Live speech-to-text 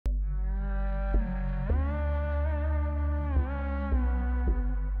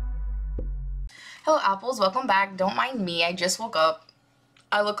Hello apples, welcome back. Don't mind me, I just woke up.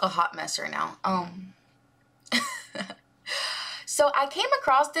 I look a hot mess right now. So I came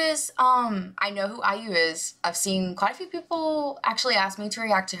across this, I know who IU is. I've seen quite a few people actually ask me to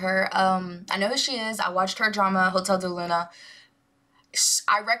react to her. I know who she is. I watched her drama, Hotel de Luna.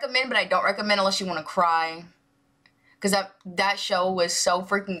 I recommend, but I don't recommend unless you want to cry. Because that show was so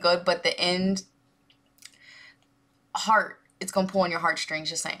freaking good, but the end, it's gonna pull on your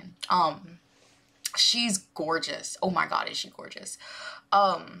heartstrings, just saying. She's gorgeous. Oh my god, is she gorgeous.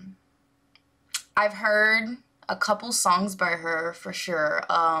 I've heard a couple songs by her for sure.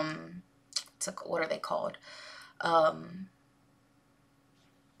 What are they called? The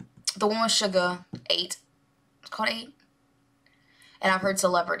one with Sugar, 8. It's called 8. And I've heard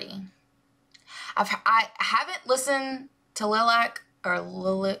Celebrity. I haven't listened to Lilac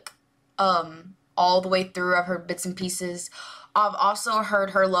all the way through. I've heard bits and pieces. I've also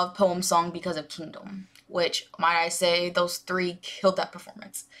heard her love poem song Because of Kingdom, which, might I say, those 3 killed that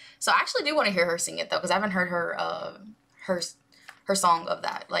performance. So I actually do want to hear her sing it though, because I haven't heard her song of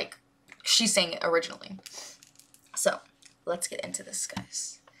that. Like, she sang it originally. So let's get into this,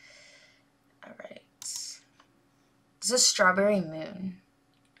 guys. All right. This is Strawberry Moon.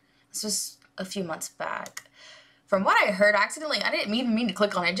 This was a few months back. From what I heard, I didn't even mean to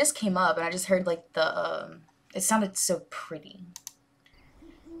click on it. It just came up, and I just heard like the it sounded so pretty.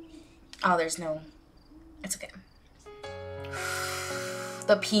 Oh, it's okay.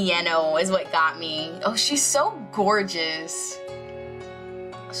 The piano is what got me. Oh, she's so gorgeous.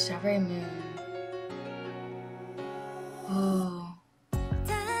 Strawberry Moon. Oh.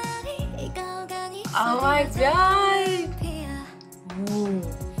 Oh my god. Ooh.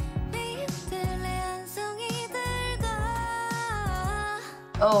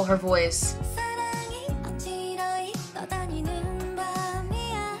 Oh, her voice.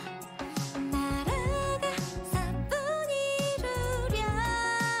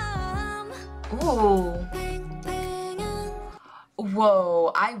 Ooh.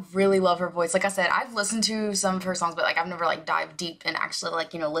 Whoa, I really love her voice. Like I said, I've listened to some of her songs, but like I've never like dived deep and actually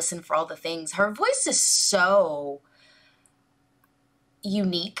like, listen for all the things. Her voice is so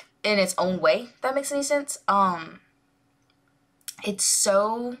unique in its own way, if that makes any sense. It's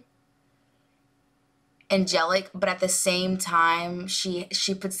so angelic, but at the same time, she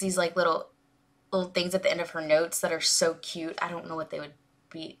puts these like little things at the end of her notes that are so cute. I don't know what they would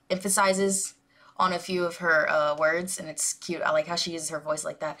be. Emphasizes on a few of her words, and it's cute. I like how she uses her voice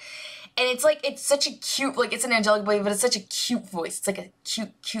like that. And it's like, it's such a cute, like, it's an angelic voice, but it's such a cute voice. It's like a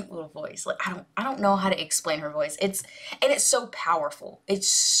cute little voice. Like, I don't know how to explain her voice. It's so powerful. It's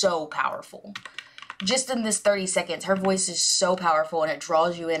so powerful. Just in this 30 seconds, her voice is so powerful, and it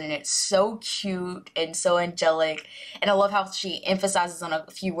draws you in, and it's so cute and so angelic. And I love how she emphasizes on a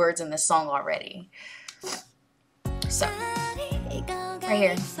few words in this song already. So, right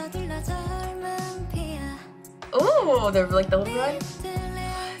here. Ooh, the little run.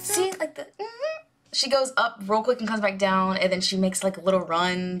 See, like the she goes up real quick and comes back down, and then she makes like little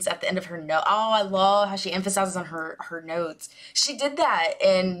runs at the end of her note. Oh, I love how she emphasizes on her notes. She did that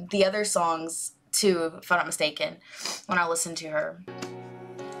in the other songs too, if I'm not mistaken, when I listened to her.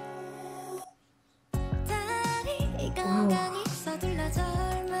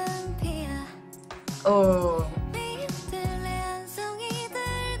 Ooh. Oh.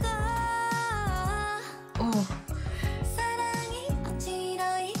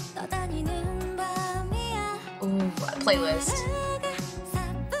 Playlist.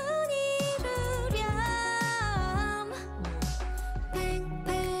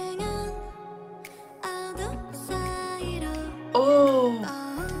 Oh.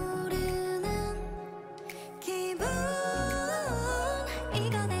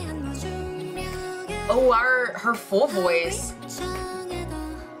 Oh, her full voice.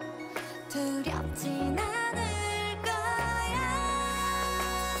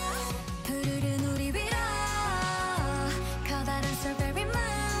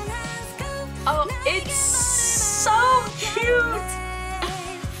 Oh, it's so cute.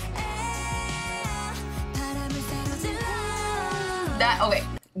 Okay,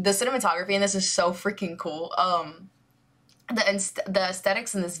 the cinematography in this is so freaking cool. The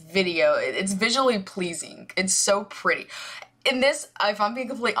aesthetics in this video, it's visually pleasing. It's so pretty. In this, if I'm being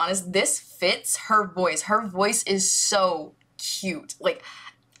completely honest, this fits her voice. Her voice is so cute. Like,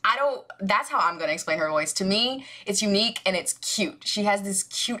 that's how I'm gonna explain her voice. To me, it's unique and it's cute. She has this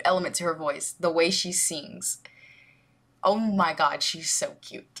cute element to her voice, the way she sings. Oh my god, she's so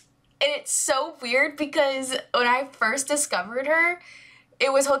cute. And it's so weird because when I first discovered her,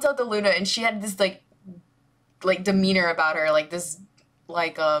 it was Hotel de Luna, and she had this like demeanor about her, like this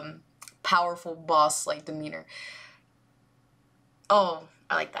powerful boss like demeanor. Oh,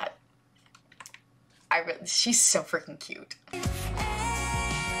 I like that. She's so freaking cute.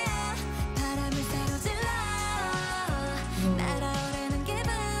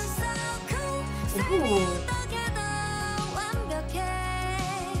 Ooh.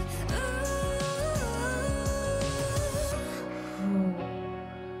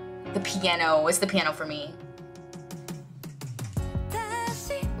 The piano. It's the piano for me.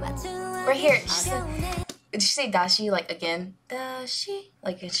 Right here. Did she say dashi like again? Dashi?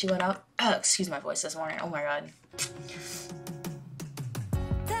 Like she went out? Oh, excuse my voice this morning. Oh my god.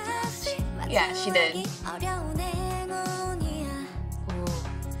 Yeah, she did. Ooh.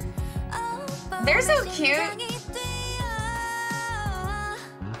 They're so cute.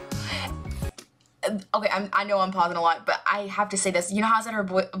 Okay, I know I'm pausing a lot, but I have to say this. You know how I said her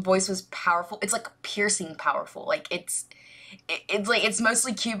voice was powerful? It's like piercing powerful. Like it's like it's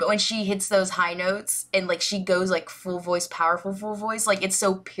mostly cute, but when she hits those high notes and like she goes like full voice, powerful full voice, like it's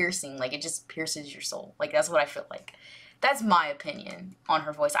so piercing. Like it just pierces your soul. Like that's what I feel like. That's my opinion on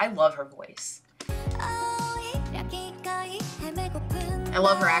her voice. I love her voice. I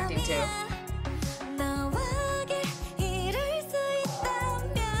love her acting too.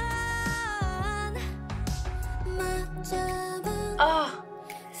 Oh,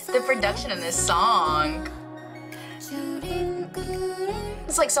 the production in this song.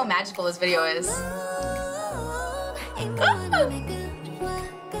 It's like so magical this video is.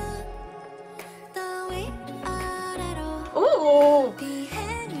 Ooh. Ooh.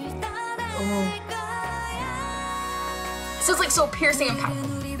 So it's like so piercing and powerful.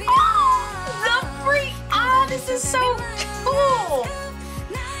 Oh, the freak! Ah, this is so cool.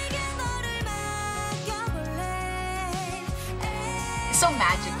 It's so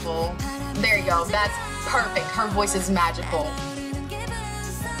magical. There you go. That's perfect. Her voice is magical.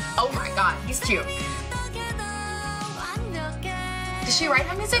 Oh my god, he's cute. Did she write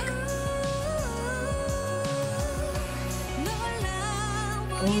her music?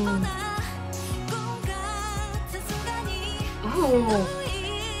 Ooh. Ooh.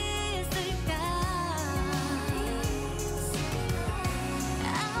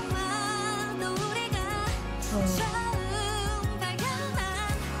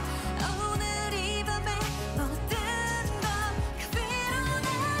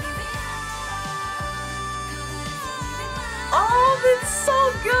 Oh, that's so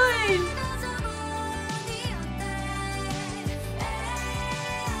good!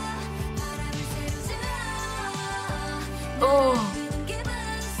 Oh.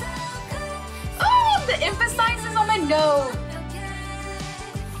 Oh, the emphasizes on the note.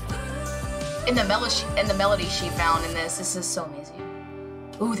 And the melody she found in this is so amazing.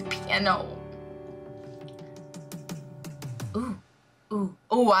 Ooh, the piano. Ooh. Ooh,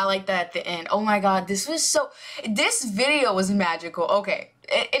 ooh, I like that at the end. Oh my god, this video was magical. Okay,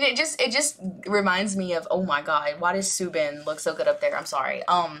 and it just reminds me of, oh my god, why does Subin look so good up there? I'm sorry.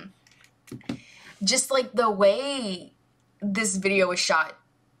 Just like the way this video was shot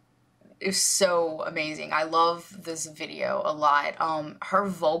is so amazing. I love this video a lot. Her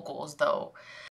vocals though,